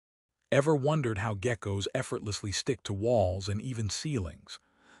Ever wondered how geckos effortlessly stick to walls and even ceilings?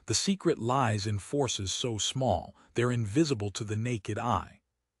 The secret lies in forces so small, they're invisible to the naked eye.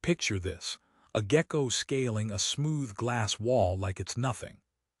 Picture this: a gecko scaling a smooth glass wall like it's nothing.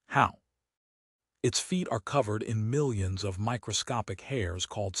 How? Its feet are covered in millions of microscopic hairs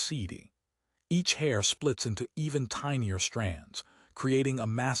called setae. Each hair splits into even tinier strands, creating a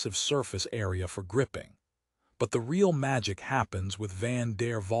massive surface area for gripping. But the real magic happens with van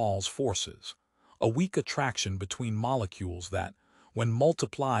der Waals forces, a weak attraction between molecules that, when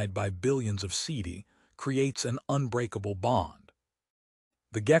multiplied by billions of setae, creates an unbreakable bond.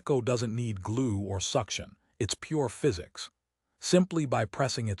 The gecko doesn't need glue or suction, it's pure physics. Simply by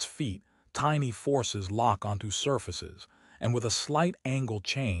pressing its feet, tiny forces lock onto surfaces, and with a slight angle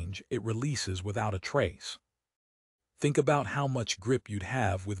change, it releases without a trace. Think about how much grip you'd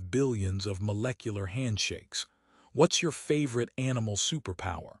have with billions of molecular handshakes. What's your favorite animal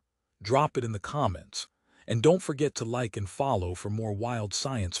superpower? Drop it in the comments. And don't forget to like and follow for more wild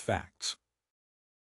science facts.